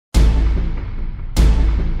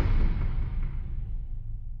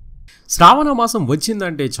శ్రావణ మాసం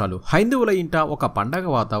వచ్చిందంటే చాలు హైందవుల ఇంట ఒక పండగ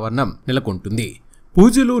వాతావరణం నెలకొంటుంది.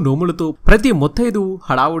 పూజలు నోములతో ప్రతి ముత్తైదు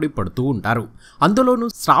హడావుడి పడుతూ ఉంటారు. అందులోనూ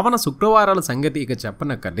శ్రావణ శుక్రవారాల సంగతి ఇక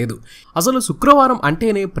చెప్పనక్కర్లేదు. అసలు శుక్రవారం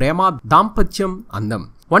అంటేనే ప్రేమ, దాంపత్యం, అందం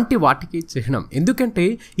వంటి వాటికి చిహ్నం. ఎందుకంటే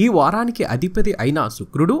ఈ వారానికి అధిపతి అయిన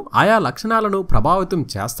శుక్రుడు ఆయా లక్షణాలను ప్రభావితం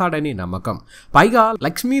చేస్తాడని నమ్మకం. పైగా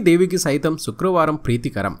లక్ష్మీదేవికి సైతం శుక్రవారం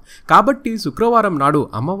ప్రీతికరం. కాబట్టి శుక్రవారం నాడు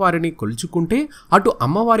అమ్మవారిని కొలుచుకుంటే అటు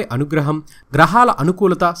అమ్మవారి అనుగ్రహం, గ్రహాల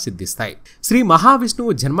అనుకూలత సిద్ధిస్తాయి. శ్రీ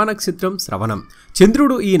మహావిష్ణువు జన్మ నక్షత్రం శ్రవణం.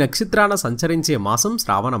 చంద్రుడు ఈ నక్షత్రాన సంచరించే మాసం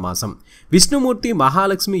శ్రావణ మాసం. విష్ణుమూర్తి,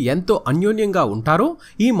 మహాలక్ష్మి ఎంతో అన్యోన్యంగా ఉంటారో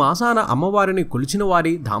ఈ మాసాన అమ్మవారిని కొలిచిన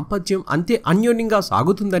వారి దాంపత్యం అంతే అన్యోన్యంగా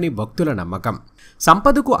సాగుతుందని భక్తుల నమ్మకం.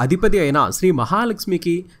 సంపదకు అధిపతి అయిన శ్రీ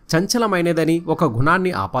మహాలక్ష్మికి చంచలమైనదని ఒక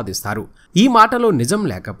గుణాన్ని ఆపాదిస్తారు. ఈ మాటలో నిజం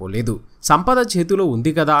లేకపోలేదు. సంపద చేతిలో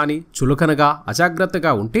ఉంది కదా అని చులకనగా,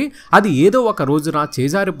 అజాగ్రత్తగా ఉంటే అది ఏదో ఒక రోజున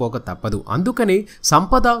చేజారిపోక తప్పదు. అందుకని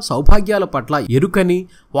సంపద, సౌభాగ్యాల పట్ల ఎరుకని,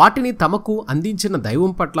 వాటిని తమకు అందించిన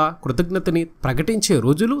దైవం పట్ల కృతజ్ఞతని ప్రకటించే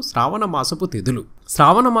రోజులు శ్రావణ మాసపు తిథులు.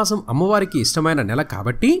 శ్రావణ మాసం అమ్మవారికి ఇష్టమైన నెల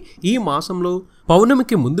కాబట్టి ఈ మాసంలో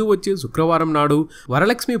పౌర్ణమికి ముందు వచ్చే శుక్రవారం నాడు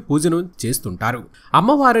వరలక్ష్మి పూజను చేస్తుంటారు.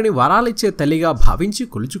 అమ్మవారిని వరాలిచ్చే తల్లిగా భావించి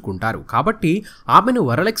కొలుచుకుంటారు. కాబట్టి ఆమెను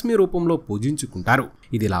వరలక్ష్మి రూపంలో పూజించుకుంటారు.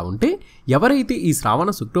 ఇదిలా ఉంటే ఎవరైతే ఈ శ్రావణ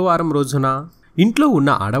శుక్రవారం రోజున ఇంట్లో ఉన్న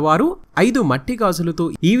ఆడవారు 5 మట్టి గాజులతో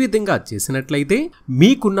ఈ విధంగా చేసినట్లయితే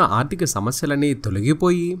మీకున్న ఆర్థిక సమస్యలన్నీ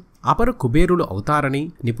తొలగిపోయి అపర కుబేరులు అవుతారని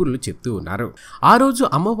నిపుణులు చెప్తూ ఉన్నారు. ఆ రోజు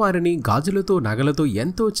అమ్మవారిని గాజులతో, నగలతో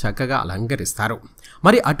ఎంతో చక్కగా అలంకరిస్తారు.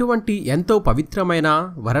 మరి అటువంటి ఎంతో పవిత్రమైన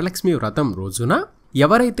వరలక్ష్మి వ్రతం రోజున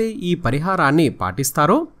ఎవరైతే ఈ పరిహారాన్ని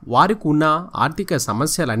పాటిస్తారో వారికి ఉన్న ఆర్థిక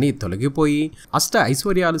సమస్యలన్నీ తొలగిపోయి అష్ట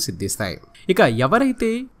ఐశ్వర్యాలు సిద్ధిస్తాయి. ఇక ఎవరైతే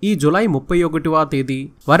ఈ జూలై 31వ తేదీ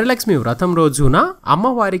వరలక్ష్మి వ్రతం రోజున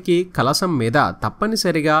అమ్మవారికి కలశం మీద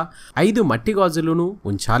తప్పనిసరిగా 5 మట్టి గాజులను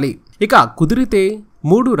ఉంచాలి. ఇక కుదిరితే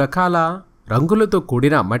 3 రకాల రంగులతో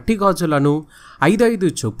కూడిన మట్టి గాజులను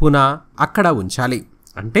 5 చొప్పున అక్కడ ఉంచాలి.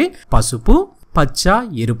 అంటే పసుపు, పచ్చ,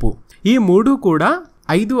 ఎరుపు ఈ 3 కూడా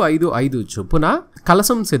 5 చొప్పున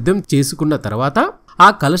కలశం సిద్ధం చేసుకున్న తర్వాత ఆ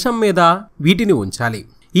కలశం మీద వీటిని ఉంచాలి.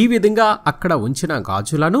 ఈ విధంగా అక్కడ ఉంచిన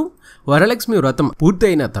గాజులను వరలక్ష్మి వ్రతం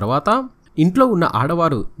పూర్తయిన తర్వాత ఇంట్లో ఉన్న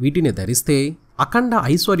ఆడవారు వీటిని ధరిస్తే అఖండ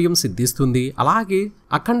ఐశ్వర్యం సిద్ధిస్తుంది. అలాగే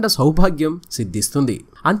అఖండ సౌభాగ్యం సిద్ధిస్తుంది.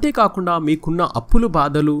 అంతేకాకుండా మీకున్న అప్పులు,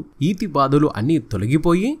 బాధలు, ఈతి బాధలు అన్నీ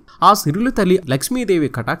తొలగిపోయి ఆ సిరులు తల్లి లక్ష్మీదేవి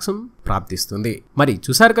కటాక్షం ప్రాప్తిస్తుంది. మరి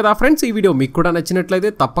చూసారు కదా ఫ్రెండ్స్, ఈ వీడియో మీకు కూడా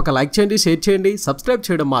నచ్చినట్లయితే తప్పక లైక్ చేయండి, షేర్ చేయండి, సబ్స్క్రైబ్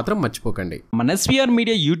చేయడం మాత్రం మర్చిపోకండి. మన ఎస్వీఆర్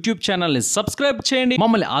మీడియా యూట్యూబ్ ఛానల్ ని సబ్స్క్రైబ్ చేయండి,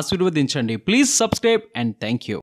 మమ్మల్ని ఆశీర్వదించండి. Please subscribe and thank you.